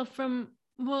shift yourself from,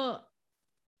 well,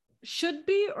 should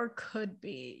be or could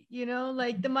be,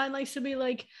 like the mind likes to be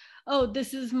like, oh,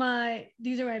 these are my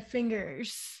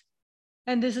fingers,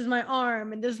 and this is my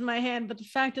arm, and this is my hand. But the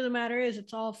fact of the matter is,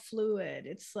 it's all fluid.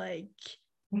 It's like,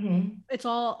 it's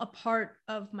all a part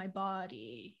of my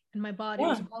body, and my body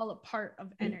is all a part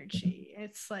of energy.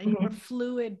 It's like, we're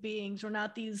fluid beings. We're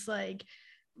not these like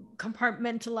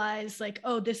compartmentalized, like,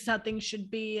 oh, this is how things should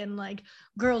be, and like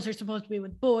girls are supposed to be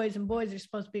with boys and boys are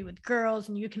supposed to be with girls,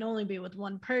 and you can only be with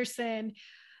one person.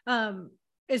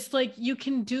 It's like, you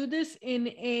can do this in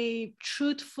a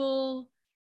truthful,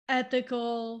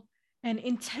 ethical, and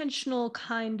intentional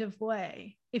kind of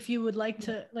way if you would like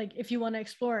to, like, if you want to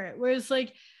explore it. Whereas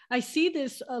like I see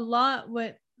this a lot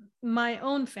with my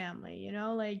own family,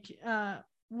 like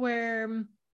where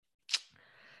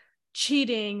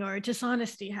cheating or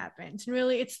dishonesty happens, and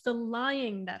really it's the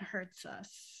lying that hurts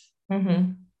us.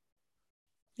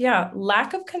 Yeah,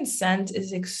 lack of consent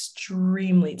is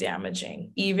extremely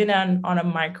damaging. Even on a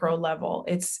micro level,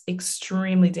 it's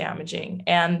extremely damaging.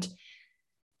 And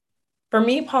for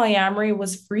me, polyamory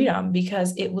was freedom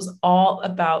because it was all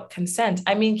about consent.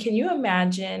 I mean, can you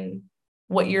imagine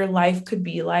what your life could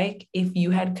be like if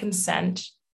you had consent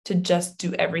to just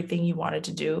do everything you wanted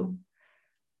to do?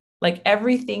 Like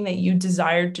everything that you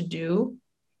desired to do,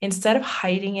 instead of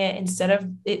hiding it, instead of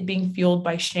it being fueled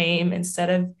by shame, instead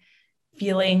of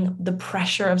feeling the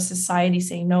pressure of society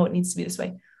saying, no, it needs to be this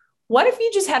way. What if you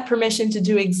just had permission to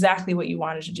do exactly what you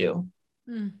wanted to do?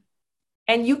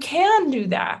 And you can do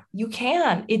that. You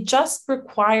can. It just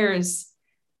requires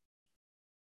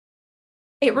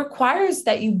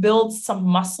that you build some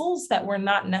muscles that we're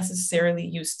not necessarily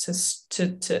used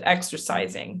to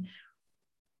exercising.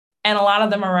 And a lot of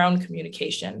them around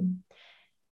communication.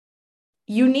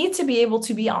 You need to be able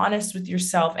to be honest with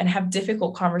yourself and have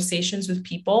difficult conversations with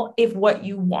people if what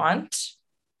you want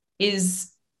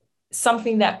is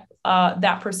something that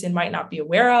that person might not be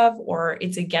aware of, or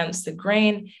it's against the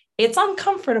grain. It's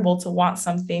uncomfortable to want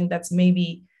something that's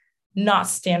maybe not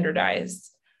standardized.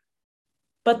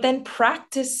 But then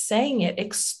practice saying it,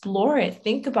 explore it,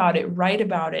 think about it, write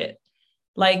about it.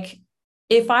 Like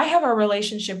if I have a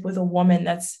relationship with a woman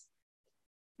that's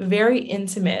very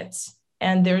intimate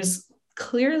and there's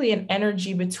clearly an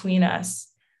energy between us,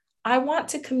 I want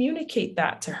to communicate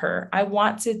that to her. I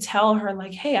want to tell her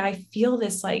like, hey, I feel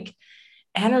this like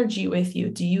energy with you.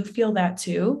 Do you feel that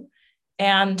too?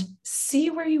 And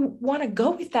see where you want to go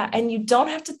with that. And you don't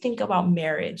have to think about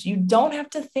marriage. You don't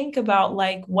have to think about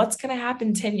like what's going to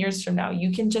happen 10 years from now.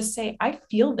 You can just say, I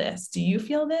feel this. Do you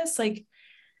feel this? Like,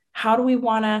 how do we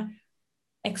want to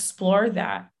explore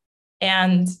that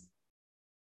and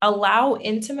allow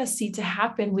intimacy to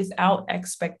happen without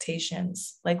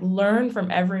expectations? Like learn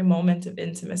from every moment of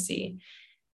intimacy.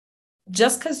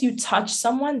 Just because you touch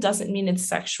someone doesn't mean it's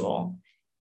sexual.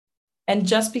 And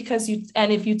just because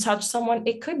if you touch someone,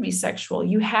 it could be sexual.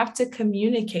 You have to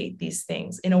communicate these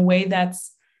things in a way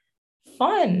that's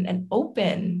fun and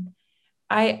open.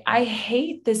 I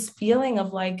hate this feeling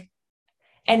of like,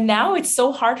 and now it's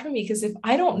so hard for me because if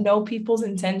I don't know people's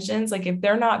intentions, like if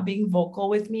they're not being vocal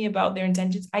with me about their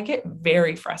intentions, I get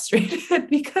very frustrated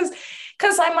because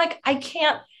I'm like,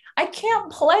 I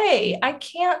can't play.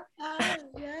 Yeah.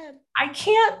 I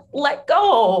can't let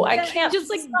go. I Yeah, can't just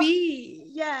like be.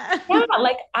 Yeah. yeah,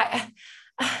 like I'm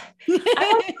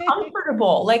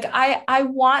uncomfortable. Like I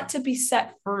want to be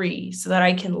set free so that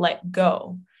I can let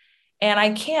go. And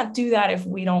I can't do that if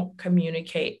we don't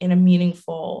communicate in a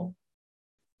meaningful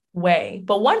way.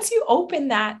 But once you open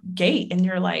that gate and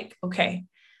you're like, okay,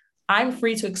 I'm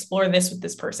free to explore this with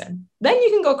this person, then you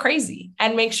can go crazy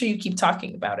and make sure you keep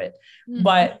talking about it. Mm.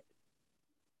 But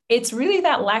it's really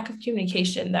that lack of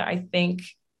communication that I think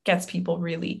gets people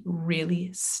really,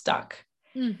 really stuck.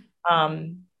 Mm.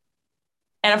 And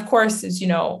of course, as you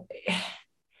know,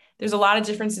 there's a lot of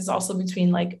differences also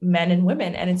between like men and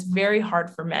women. And it's very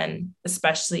hard for men,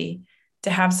 especially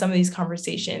to have some of these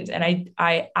conversations. And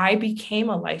I became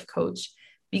a life coach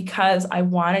because I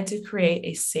wanted to create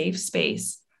a safe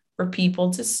space for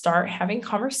people to start having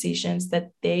conversations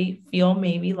that they feel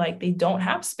maybe like they don't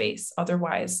have space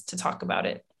otherwise to talk about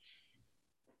it.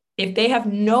 If they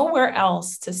have nowhere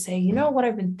else to say, you know what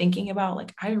I've been thinking about,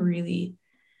 like I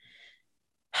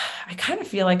kind of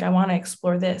feel like I want to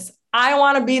explore this. I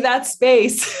want to be that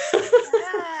space.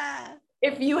 Yeah.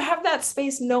 If you have that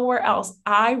space nowhere else,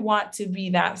 I want to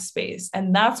be that space.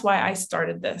 And that's why I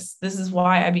started this. This is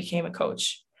why I became a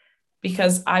coach,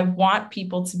 because I want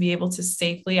people to be able to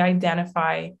safely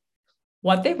identify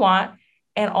what they want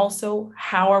and also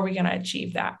how are we going to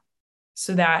achieve that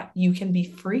so that you can be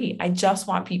free. I just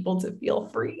want people to feel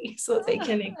free so that they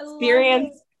can I love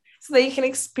it.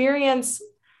 experience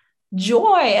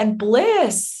joy and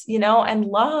bliss, you know, and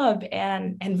love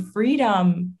and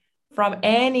freedom from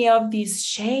any of these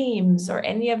shames or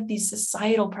any of these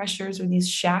societal pressures or these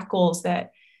shackles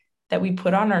that we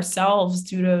put on ourselves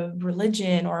due to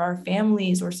religion or our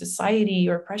families or society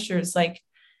or pressures. Like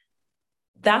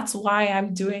that's why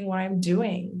I'm doing what I'm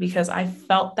doing, because I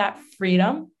felt that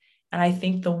freedom. And I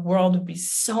think the world would be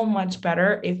so much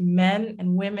better if men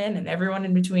and women and everyone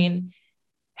in between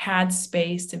had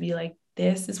space to be like,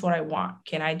 this is what I want.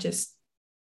 Can I just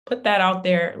put that out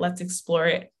there? Let's explore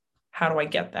it. How do I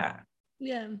get that?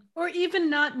 Yeah. Or even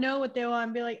not know what they want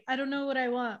and be like, I don't know what I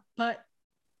want, but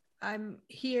I'm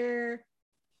here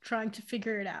trying to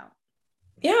figure it out.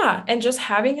 Yeah. And just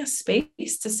having a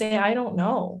space to say, I don't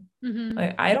know. Mm-hmm.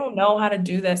 Like, I don't know how to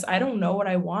do this. I don't know what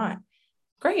I want.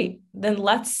 Great. Then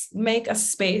let's make a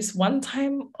space one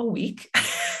time a week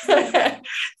to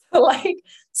like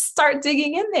start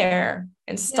digging in there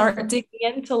and start digging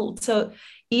into to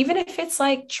even if it's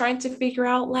like trying to figure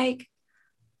out like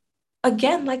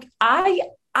again, like I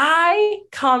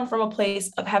come from a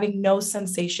place of having no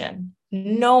sensation,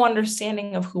 no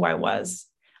understanding of who I was.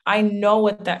 I know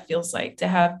what that feels like to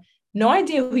have no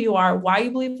idea who you are, why you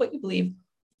believe what you believe,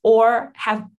 or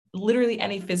have literally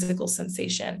any physical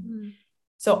sensation. Mm.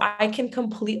 So I can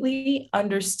completely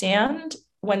understand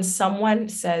when someone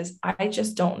says, I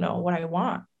just don't know what I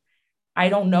want. I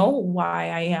don't know why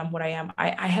I am what I am.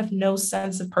 I have no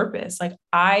sense of purpose. Like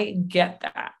I get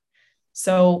that.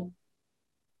 So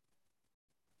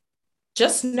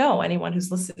just know, anyone who's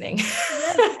listening.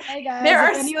 Yes. Hey guys, There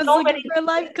if are anyone's so looking many for a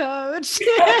life coach.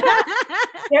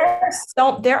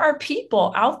 there are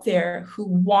people out there who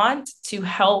want to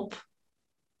help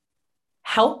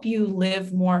you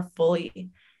live more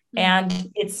fully. And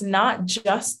it's not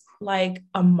just like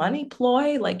a money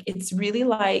ploy, like it's really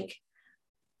like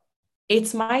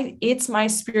it's my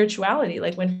spirituality.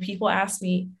 Like when people ask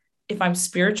me if I'm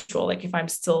spiritual, like if I'm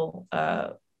still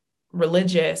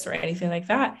religious or anything like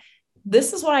that,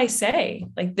 this is what I say.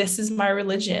 Like this is my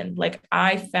religion. Like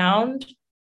I found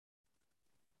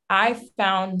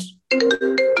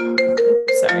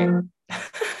sorry.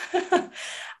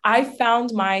 I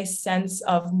found my sense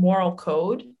of moral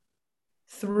code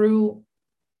through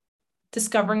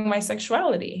discovering my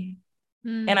sexuality.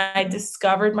 And I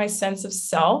discovered my sense of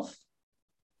self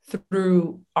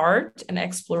through art and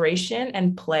exploration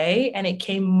and play. And it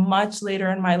came much later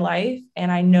in my life.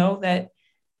 And I know that,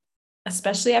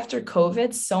 especially after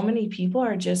COVID, so many people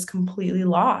are just completely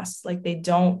lost. Like they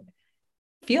don't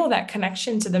feel that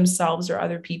connection to themselves or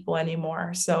other people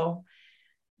anymore. So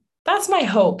that's my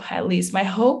hope, at least. My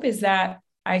hope is that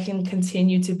I can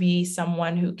continue to be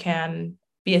someone who can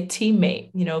be a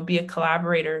teammate, you know, be a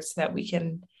collaborator so that we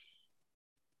can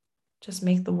just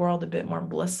make the world a bit more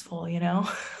blissful, you know?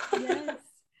 Yes.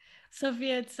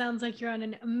 Sophia, it sounds like you're on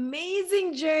an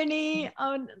amazing journey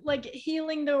on like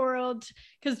healing the world,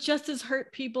 because just as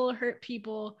hurt people,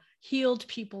 healed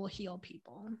people heal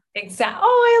people. Exactly.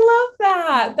 Oh, I love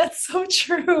that. That's so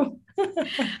true.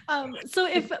 So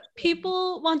if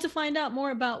people want to find out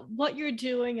more about what you're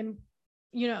doing and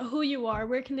you know who you are,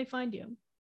 where can they find you?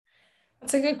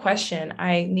 That's a good question.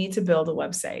 I need to build a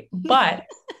website, but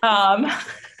um,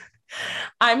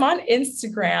 I'm on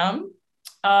Instagram.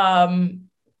 Um,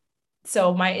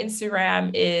 so my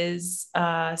Instagram is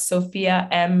Sophia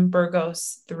M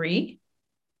Burgos 3.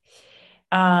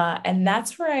 And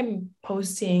that's where I'm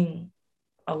posting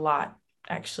a lot,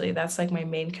 actually. That's like my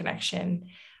main connection.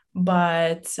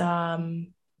 But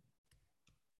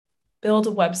build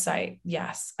a website.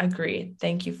 Yes, agreed.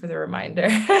 Thank you for the reminder.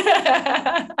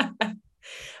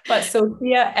 But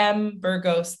Sophia M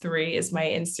Burgos 3 is my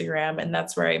Instagram, and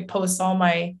that's where I post all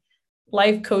my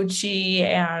life coaching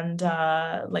and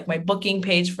like my booking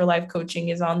page for life coaching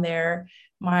is on there.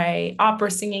 My opera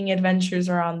singing adventures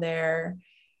are on there.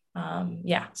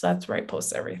 Yeah, so that's where I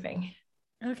post everything.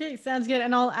 Okay, sounds good.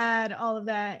 And I'll add all of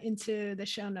that into the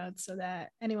show notes so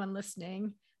that anyone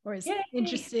listening or is Yay.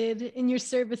 interested in your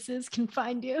services can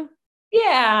find you.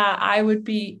 Yeah, I would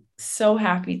be so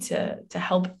happy to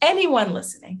help anyone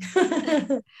listening.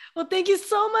 Well, thank you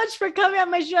so much for coming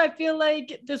on my show. I feel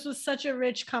like this was such a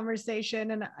rich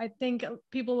conversation, and I think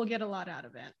people will get a lot out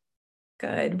of it.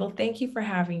 Good. Well, thank you for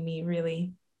having me,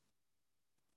 really.